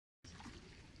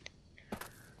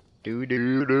Do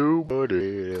do do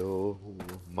do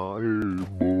my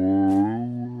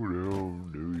boy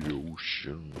down the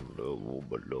ocean level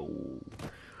below.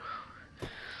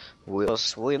 We'll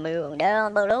swim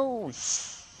down below.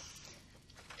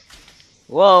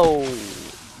 Whoa!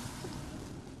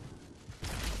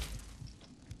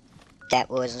 That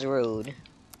was rude.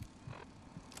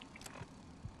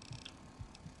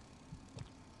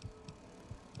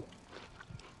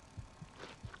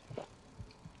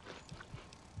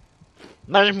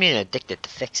 Imagine being addicted to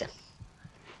fixing.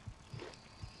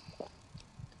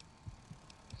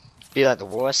 Be like the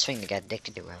worst thing to get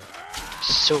addicted to, really.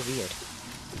 So weird.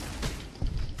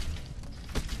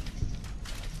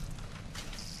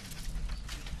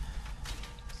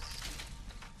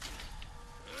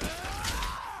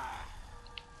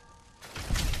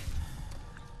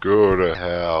 Go to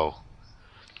hell.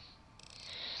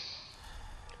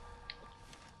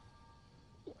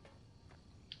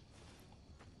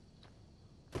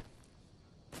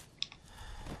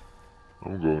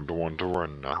 I'm going to want to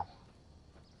run now.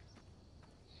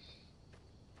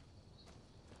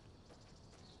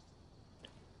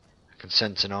 I can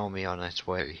sense an army on its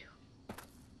way.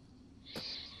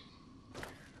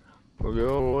 We're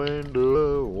going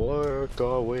to work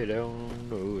our way down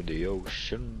to the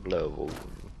ocean level.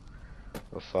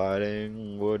 We're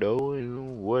fighting, we're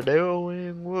doing,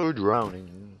 we're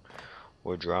drowning.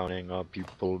 We're drowning our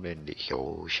people in the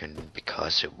ocean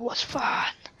because it was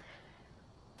fun.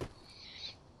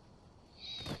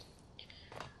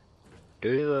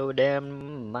 Do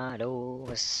them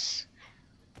mados.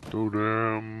 Do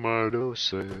them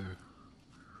mados.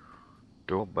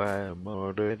 Do ba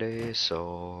mother de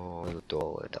so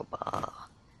do the ba.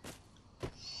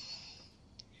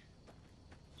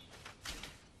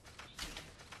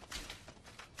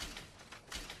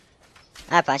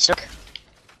 Ah, fine, look.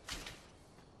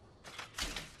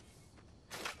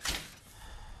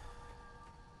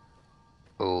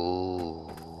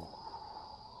 Oh.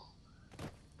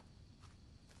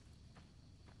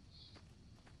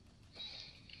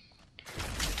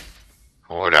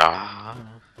 Hola.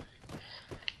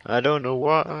 I don't know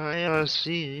why I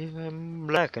see them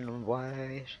black and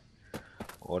white.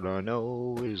 All I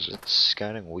know is it's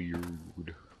getting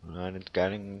weird. And it's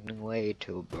getting way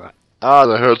too bright. Ah,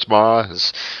 that hurts my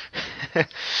eyes.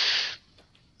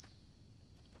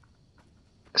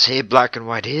 See, black and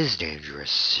white is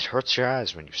dangerous. It hurts your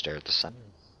eyes when you stare at the sun.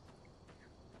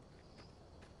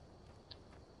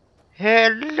 Hey,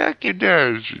 look at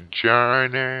those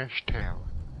giant ass tower.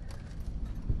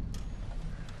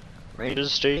 Ranger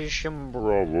Station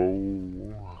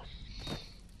Bravo.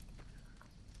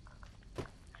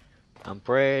 I'm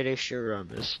pretty sure I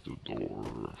missed the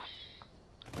door.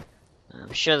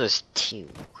 I'm sure there's two.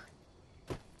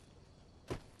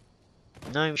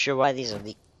 Not even sure why these are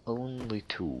the only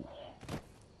two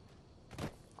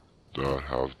that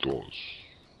have doors.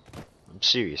 I'm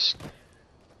serious.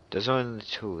 There's only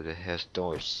two that has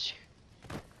doors.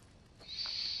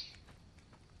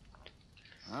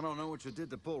 I don't know what you did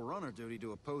to pull runner duty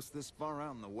to a post this far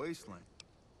out in the wasteland.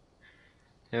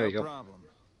 There we No go. problem.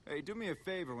 Hey, do me a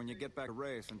favor when you get back to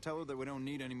race and tell her that we don't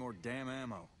need any more damn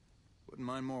ammo. Wouldn't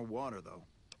mind more water, though.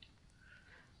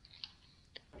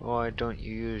 Why don't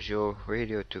you use your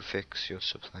radio to fix your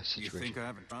supply situation? You think I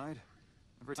haven't tried?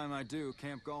 Every time I do,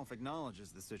 Camp Golf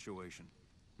acknowledges the situation.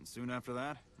 And soon after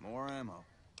that, more ammo.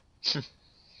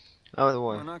 Oh, the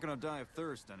We're one. not gonna die of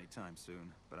thirst anytime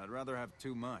soon, but I'd rather have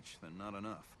too much than not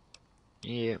enough.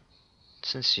 Yeah.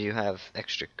 Since you have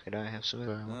extra, could I have some?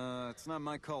 It's not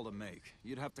my call to make.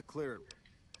 You'd have to clear it.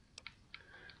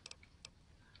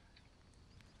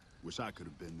 Wish I could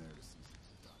have been there to see.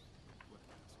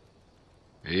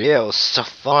 Yeah, it was so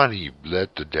funny, you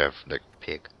bled to death like a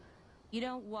pig. You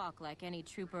don't walk like any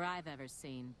trooper I've ever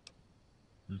seen.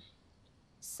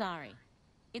 Sorry.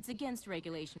 It's against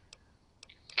regulation.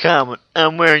 Come on,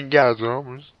 I'm wearing guys'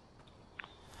 armors.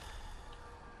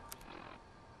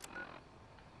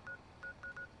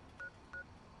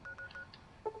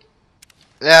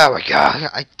 There we go.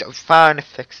 I finally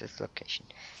fixed this location.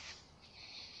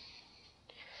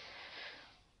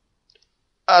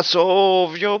 I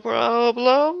solved your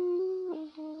problem.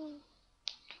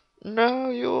 Now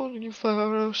you'll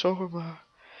follow sober.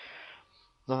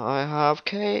 Now I have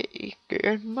cake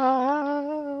in my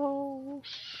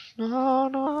house. No,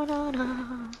 no, no,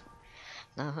 no.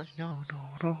 No, no, no,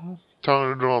 no. Telling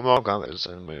the drum all comments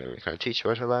and can I teach you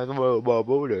what to like the world,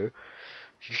 Bobo?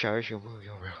 She shouts you move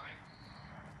your real.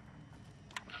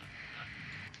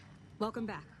 Welcome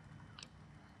back.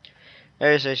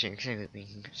 Air station,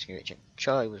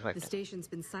 Charlie was wiped The out. station's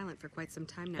been silent for quite some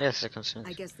time now. Yes, I can sense.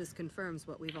 I guess this confirms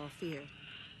what we've all feared.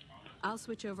 I'll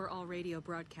switch over all radio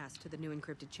broadcasts to the new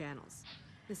encrypted channels.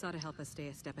 This ought to help us stay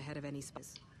a step ahead of any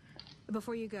spies.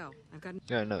 Before you go, I've got...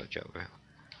 Got another job.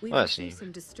 We've Well, received see.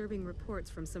 some disturbing reports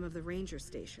from some of the ranger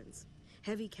stations.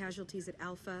 Heavy casualties at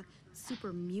Alpha,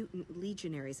 super mutant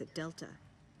legionaries at Delta.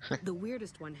 The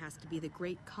weirdest one has to be the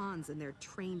Great Khans and their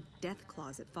trained death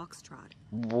claws at Foxtrot.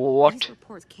 What? These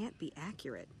reports can't be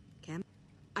accurate, can?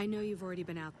 I know you've already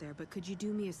been out there, but could you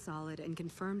do me a solid and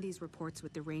confirm these reports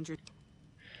with the ranger?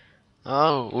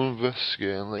 I'll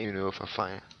investigate and let you know if I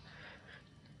find it.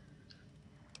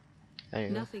 There you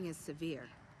go. Nothing is severe.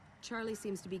 Charlie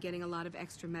seems to be getting a lot of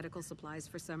extra medical supplies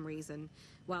for some reason,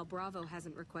 while Bravo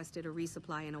hasn't requested a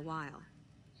resupply in a while.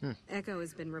 Echo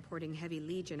has been reporting heavy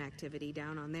Legion activity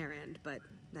down on their end, but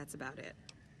that's about it.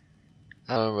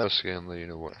 I'll investigate and let you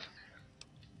know what I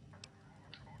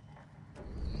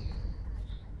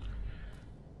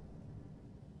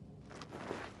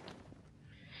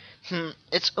find.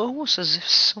 It's almost as if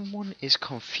someone is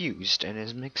confused and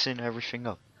is mixing everything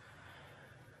up.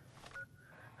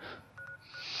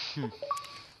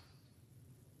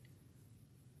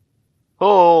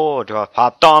 Oh, I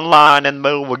popped online in the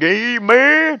middle of a game,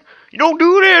 man. You don't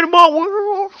do that in my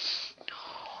world.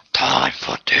 Time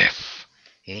for death.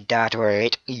 Ain't that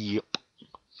right? Yep.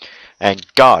 And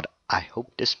God, I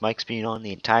hope this mic's been on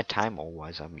the entire time,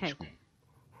 otherwise I'm Hey.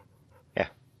 Yeah.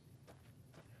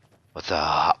 What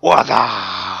the? What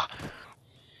the?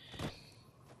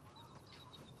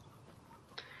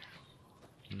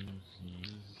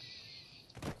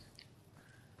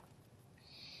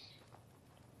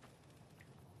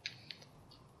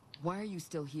 Why are you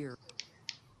still here?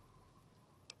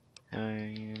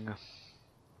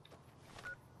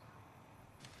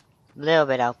 Little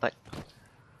bit out, but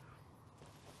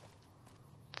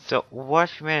so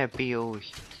what's gonna be over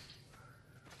here?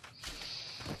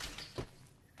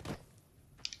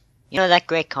 You know that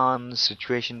Great Khan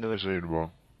situation that was made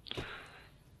about.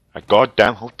 I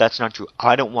goddamn hope that's not true.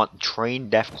 I don't want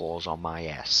trained death claws on my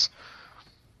ass.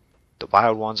 The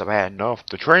wild ones are bad enough.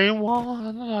 The trained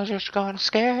ones are just gonna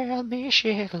scare me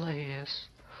shitless.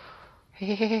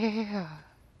 Yeah.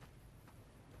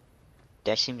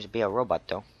 There seems to be a robot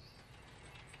though.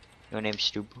 Your name's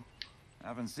Stupid.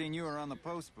 Haven't seen you around the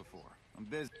post before. I'm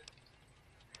busy.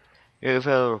 You've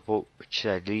had a report which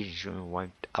said Legion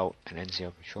wiped out an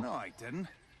NCR patrol. No, I didn't.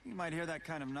 You might hear that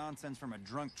kind of nonsense from a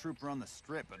drunk trooper on the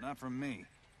strip, but not from me.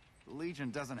 The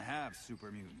Legion doesn't have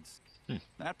super mutants.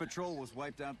 That patrol was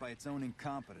wiped out by its own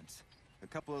incompetence. A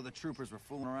couple of the troopers were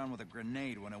fooling around with a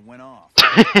grenade when it went off.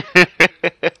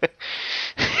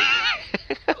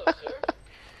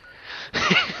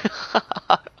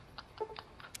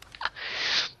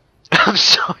 I'm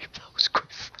sorry, that was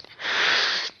quite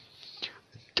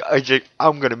funny.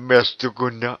 I'm gonna mess the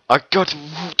gun now. I got to.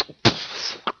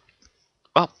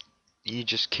 Oh, he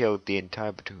just killed the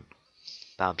entire platoon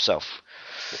by himself.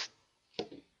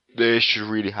 They should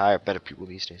really hire better people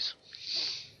these days.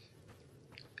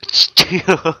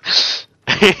 Still.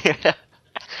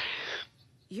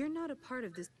 You're not a part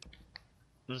of this.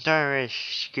 I'm not really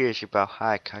curious about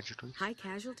high casualties. High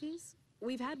casualties?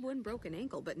 We've had one broken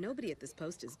ankle, but nobody at this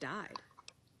post has died.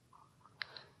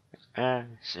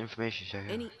 This information so here.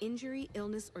 Any injury,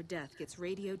 illness, or death gets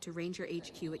radioed to Ranger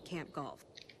HQ at Camp Golf.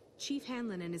 Chief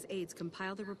Hanlon and his aides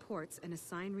compile the reports and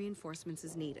assign reinforcements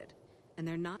as needed. And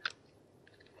they're not...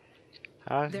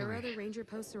 There are other Ranger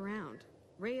posts around.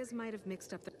 Reyes might have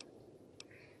mixed up the...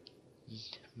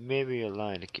 Maybe a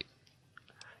line to keep.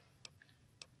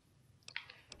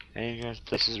 Any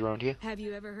places around here? Have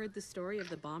you ever heard the story of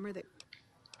the bomber that...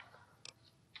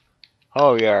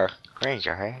 Oh, yeah.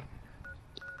 Ranger, hey?